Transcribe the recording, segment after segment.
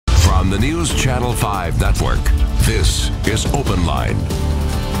the News Channel 5 network, this is Open Line.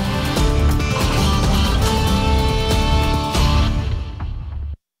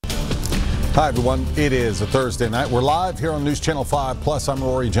 Hi, everyone. It is a Thursday night. We're live here on News Channel 5. Plus, I'm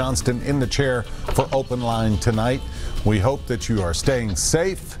Rory Johnston in the chair for Open Line tonight. We hope that you are staying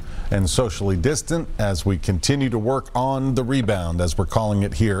safe and socially distant as we continue to work on the rebound, as we're calling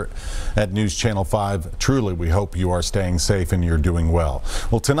it here at News Channel 5. Truly, we hope you are staying safe and you're doing well.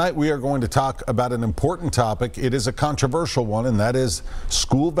 Well, tonight we are going to talk about an important topic. It is a controversial one, and that is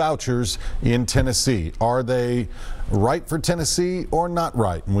school vouchers in Tennessee. Are they right for Tennessee or not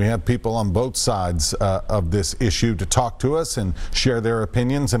right? And we have people on both sides of this issue to talk to us and share their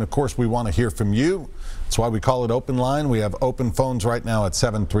opinions. And of course, we want to hear from you. That's why we call it Open Line. We have open phones right now at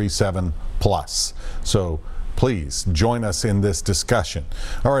 737+. So please join us in this discussion.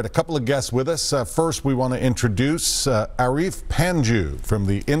 All right, a couple of guests with us. First, we want to introduce Arif Panju from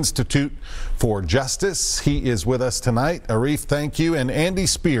the Institute for Justice. He is with us tonight. Arif, thank you. And Andy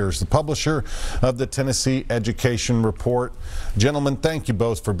Spears, the publisher of the Tennessee Education Report. Gentlemen, thank you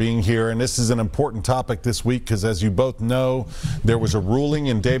both for being here. And this is an important topic this week because, as you both know, there was a ruling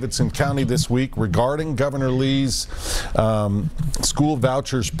in Davidson County this week regarding Governor Lee's school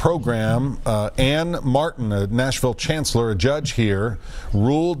vouchers program. Ann Martin, a Nashville chancellor, a judge here,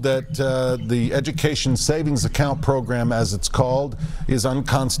 ruled that the Education Savings Account program, as it's called, is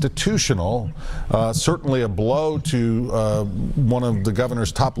unconstitutional. Certainly a blow to one of the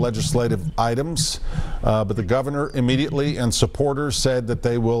governor's top legislative items. But the governor immediately and supporters said that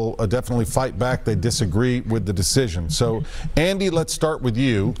they will definitely fight back. They disagree with the decision. So, Andy, let's start with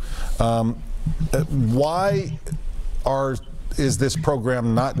you. Why is this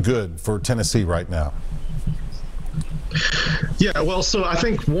program not good for Tennessee right now? Yeah, well, so I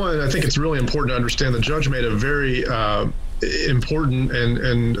think it's really important to understand the judge made a very important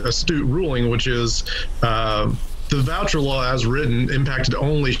and astute ruling, which is the voucher law as written impacted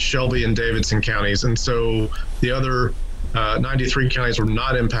only Shelby and Davidson counties. And so the other 93 counties were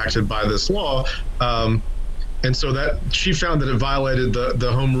not impacted by this law. And so that she found that it violated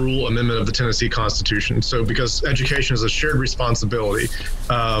the Home Rule Amendment of the Tennessee Constitution. So because education is a shared responsibility.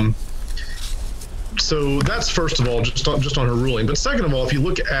 So that's first of all, just on her ruling. But second of all, if you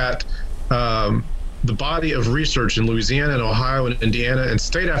look at the body of research in Louisiana and Ohio and Indiana and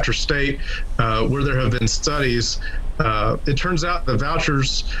state after state where there have been studies, it turns out the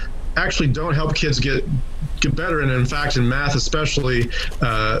vouchers actually don't help kids get better. And in fact, in math especially,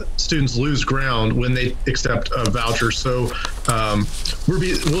 students lose ground when they accept a voucher. So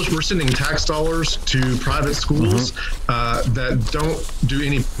we're sending tax dollars to private schools that don't do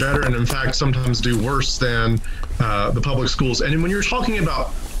any better, and in fact sometimes do worse than the public schools. And when you're talking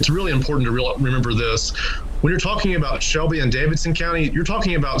about, it's really important to remember this, when you're talking about Shelby and Davidson County, you're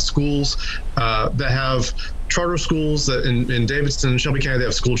talking about schools that have charter schools. That in Davidson and Shelby County, they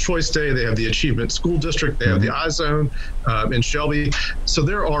have School Choice Day, they have the Achievement School District, they have the I-Zone in Shelby. So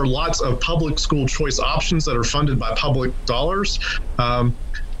there are lots of public school choice options that are funded by public dollars.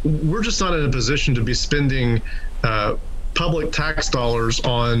 We're just not in a position to be spending public tax dollars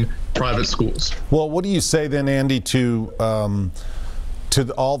on private schools. Well, what do you say then, Andy, to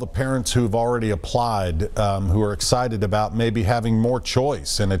all the parents who've already applied, who are excited about maybe having more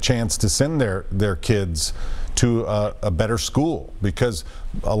choice and a chance to send their kids to a better school? Because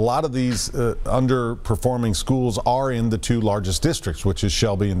a lot of these underperforming schools are in the two largest districts, which is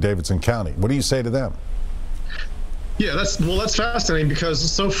Shelby and Davidson County. What do you say to them? Yeah, that's fascinating, because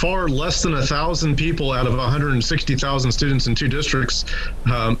so far less than 1,000 people out of 160,000 students in two districts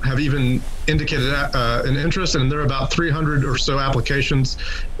have even indicated an interest, and there are about 300 or so applications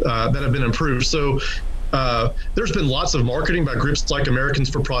that have been approved. So there's been lots of marketing by groups like Americans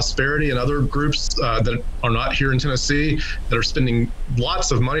for Prosperity and other groups that are not here in Tennessee that are spending lots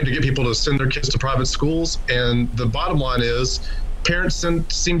of money to get people to send their kids to private schools. And the bottom line is parents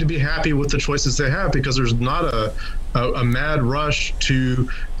seem to be happy with the choices they have, because there's not a mad rush to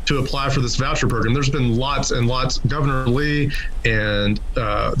apply for this voucher program. There's been lots and lots. Governor Lee and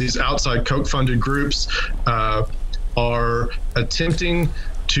these outside Koch-funded groups are attempting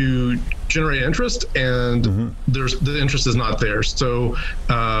to generate interest, and the interest is not there. So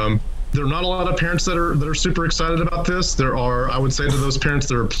there are not a lot of parents that are super excited about this. There are, I would say to those parents,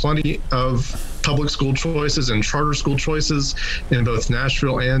 there are plenty of public school choices and charter school choices in both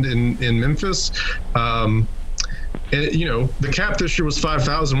Nashville and in Memphis. And, you know, the cap this year was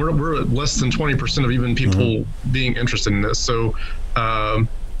 5,000. We're at less than 20% of even people being interested in this. So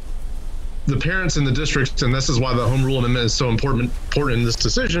the parents in the districts, and this is why the Home Rule Amendment is so important in this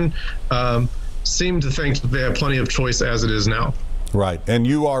decision, seem to think that they have plenty of choice as it is now. Right, and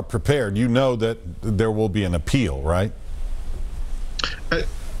you are prepared. You know that there will be an appeal, right?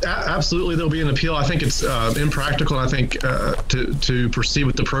 Absolutely, there'll be an appeal. I think it's impractical, I think, to proceed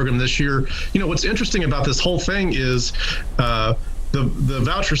with the program this year. You know, what's interesting about this whole thing is the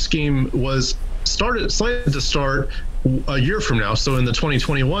voucher scheme was slated to start a year from now, so in the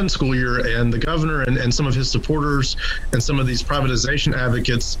 2021 school year, and the governor and some of his supporters and some of these privatization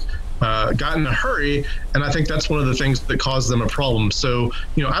advocates got in a hurry, and I think that's one of the things that caused them a problem. So,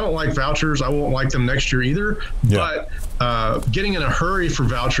 you know, I don't like vouchers. I won't like them next year either. Yeah. But getting in a hurry for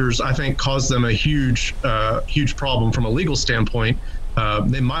vouchers, I think, caused them a huge problem from a legal standpoint.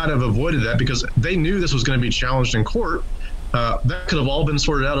 They might have avoided that because they knew this was going to be challenged in court. That could have all been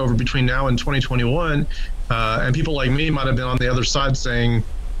sorted out over between now and 2021. And people like me might have been on the other side saying,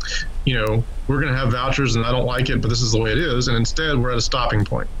 you know, we're going to have vouchers and I don't like it, but this is the way it is. And instead, we're at a stopping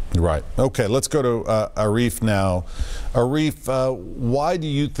point. Right. Okay, let's go to Arif now. Arif, why do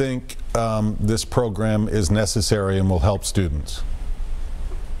you think this program is necessary and will help students?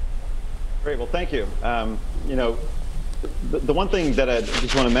 Great. Well, thank you. You know, the one thing that I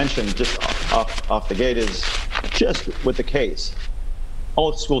just want to mention just off the gate is just with the case.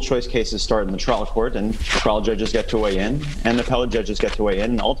 All school choice cases start in the trial court, and trial judges get to weigh in, and appellate judges get to weigh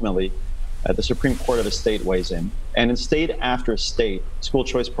in, and ultimately the Supreme Court of a state weighs in. And in state after state, school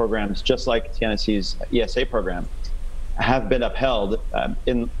choice programs, just like Tennessee's ESA program, have been upheld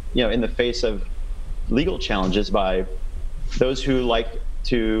in the face of legal challenges by those who like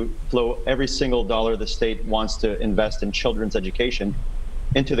to flow every single dollar the state wants to invest in children's education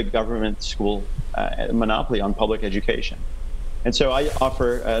into the government school monopoly on public education. And so I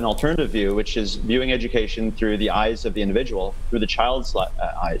offer an alternative view, which is viewing education through the eyes of the individual, through the child's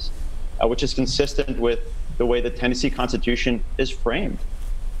eyes, which is consistent with the way the Tennessee Constitution is framed.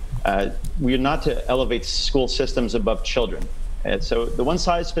 We are not to elevate school systems above children. And so the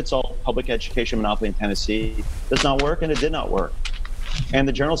one-size-fits-all public education monopoly in Tennessee does not work, and it did not work. And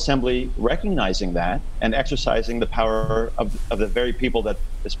the General Assembly, recognizing that and exercising the power of the very people that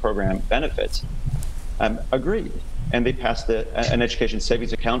this program benefits, agreed. And they passed an education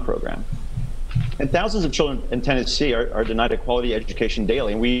savings account program. And thousands of children in Tennessee are denied a quality education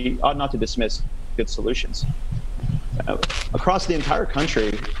daily, and we ought not to dismiss good solutions. Across the entire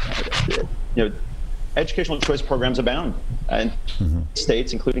country, educational choice programs abound. In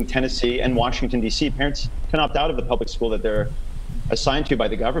states, including Tennessee and Washington, D.C., parents can opt out of the public school that they're assigned to by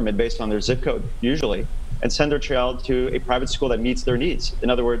the government based on their zip code, usually, and send their child to a private school that meets their needs. In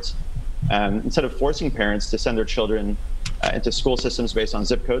other words, instead of forcing parents to send their children into school systems based on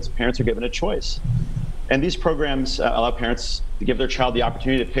zip codes, parents are given a choice. And these programs allow parents to give their child the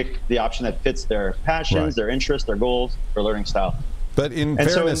opportunity to pick the option that fits their passions, their interests, their goals, their learning style. But in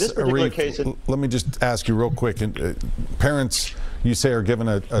fairness, Arif, let me just ask you real quick. Parents, you say, are given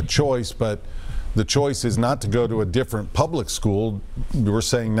a choice, but the choice is not to go to a different public school. We're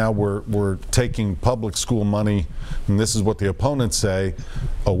saying now we're taking public school money, and this is what the opponents say,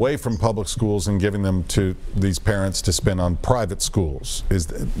 away from public schools and giving them to these parents to spend on private schools.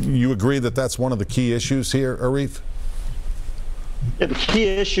 You agree that that's one of the key issues here, Arif? Yeah, the key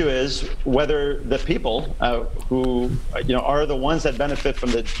issue is whether the people who are the ones that benefit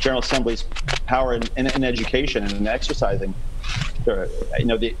from the General Assembly's power in education and in exercising their,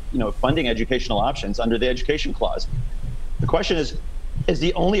 funding educational options under the Education Clause. The question is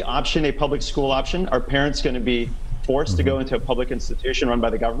the only option a public school option? Are parents going to be forced to go into a public institution run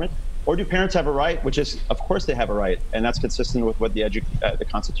by the government? Or do parents have a right, which is, of course they have a right, and that's consistent with what the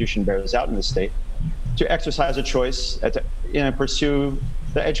Constitution bears out in the state, to exercise a choice, to pursue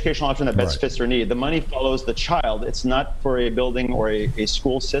the educational option that best fits their need. The money follows the child. It's not for a building or a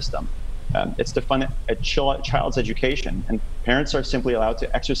school system. It's to fund a child's education, and parents are simply allowed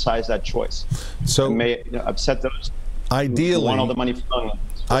to exercise that choice. So it may upset those who want all the money flowing.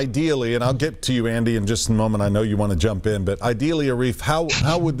 Ideally, and I'll get to you, Andy, in just a moment. I know you want to jump in, but ideally, Arif,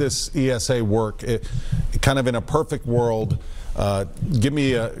 how would this ESA work? Kind of in a perfect world, give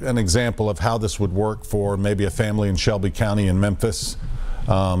me an example of how this would work for maybe a family in Shelby County in Memphis.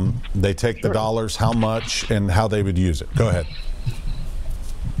 They take the dollars, how much, and how they would use it. Go ahead.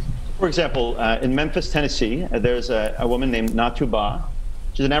 For example, in Memphis, Tennessee, there's a woman named Natuba.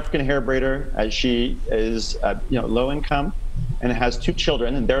 She's an African hair braider. She is low income and has 2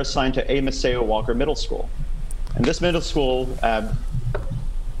 children, and they're assigned to A. Maceo Walker Middle School. And this middle school, a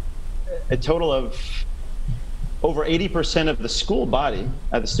total of over 80% of the school body,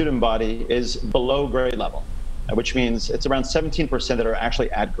 the student body, is below grade level, which means it's around 17% that are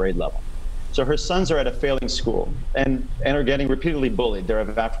actually at grade level. So her sons are at a failing school and are getting repeatedly bullied. They're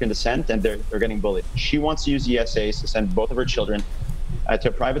of African descent, and they're getting bullied. She wants to use ESAs to send both of her children to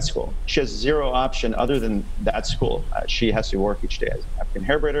a private school. She has zero option other than that school. She has to work each day as an African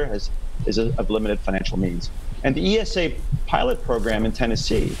hairbraider, is of limited financial means. And the ESA pilot program in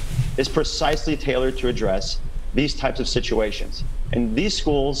Tennessee is precisely tailored to address these types of situations. And these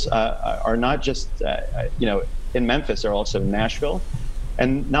schools are not just, in Memphis, they're also in Nashville.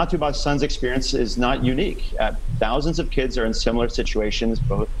 And Natuba's son's experience is not unique. Thousands of kids are in similar situations,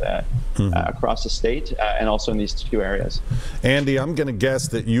 both across the state and also in these two areas. Andy, I'm going to guess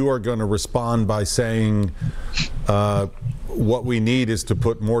that you are going to respond by saying what we need is to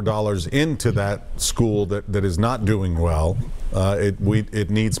put more dollars into that school that is not doing well. It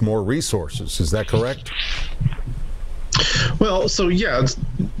needs more resources. Is that correct? Well, so yeah,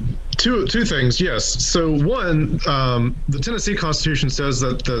 two things. Yes. So one, the Tennessee Constitution says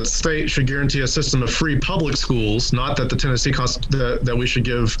that the state should guarantee a system of free public schools, not that the Tennessee that we should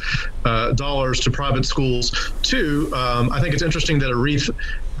give dollars to private schools. Two, I think it's interesting that Arif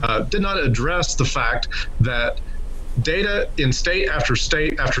did not address the fact that data in state after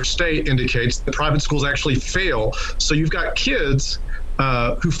state after state indicates that private schools actually fail. So you've got kids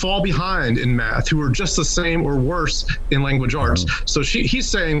who fall behind in math, who are just the same or worse in language arts. So he's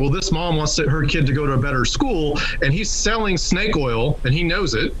saying, well, this mom wants her kid to go to a better school, and he's selling snake oil, and he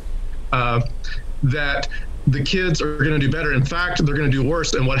knows it, that the kids are going to do better. In fact, they're going to do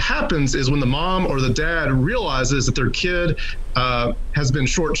worse. And what happens is when the mom or the dad realizes that their kid has been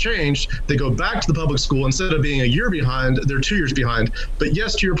shortchanged, they go back to the public school. Instead of being a year behind, they're 2 years behind. But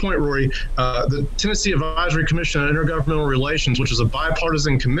yes, to your point, Rory, the Tennessee Advisory Commission on Intergovernmental Relations, which is a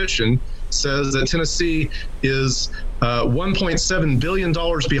bipartisan commission, says that Tennessee is $1.7 billion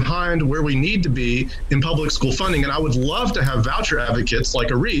behind where we need to be in public school funding. And I would love to have voucher advocates like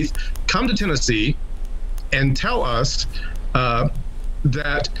Arif come to Tennessee and tell us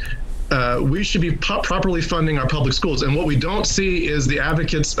that we should be properly funding our public schools. And what we don't see is the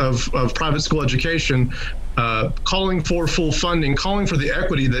advocates of private school education calling for full funding, calling for the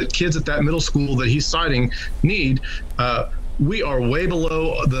equity that kids at that middle school that he's citing need. We are way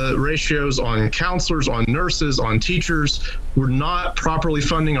below the ratios on counselors, on nurses, on teachers. We're not properly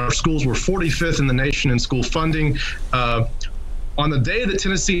funding our schools. We're 45th in the nation in school funding. On the day that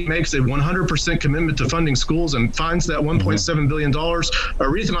Tennessee makes a 100% commitment to funding schools and finds that $1.7 billion,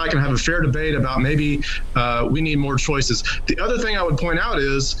 Arif and I can have a fair debate about maybe we need more choices. The other thing I would point out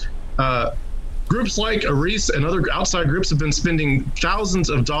is groups like Arif and other outside groups have been spending thousands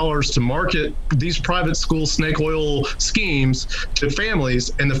of dollars to market these private school snake oil schemes to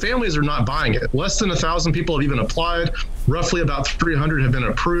families, and the families are not buying it. Less than 1,000 people have even applied. Roughly about 300 have been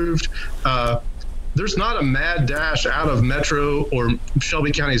approved. There's not a mad dash out of Metro or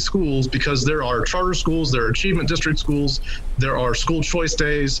Shelby County schools because there are charter schools, there are achievement district schools, there are school choice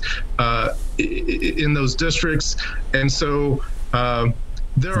days in those districts. And so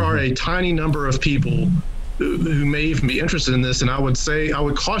there are a tiny number of people who may even be interested in this. And I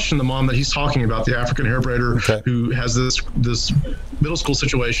would caution the mom that he's talking about, the African hairbraider who has this middle school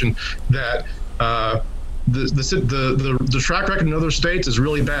situation, that the track record in other states is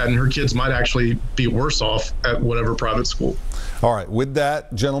really bad, and her kids might actually be worse off at whatever private school. All right, with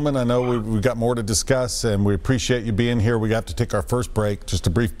that, gentlemen, I know we've got more to discuss, and we appreciate you being here. We have to take our first break, just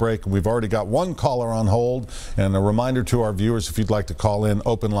a brief break. We've already got one caller on hold, and a reminder to our viewers, if you'd like to call in,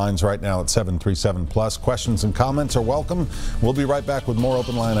 open lines right now at 737+. Questions and comments are welcome. We'll be right back with more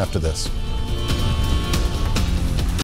Open Line after this.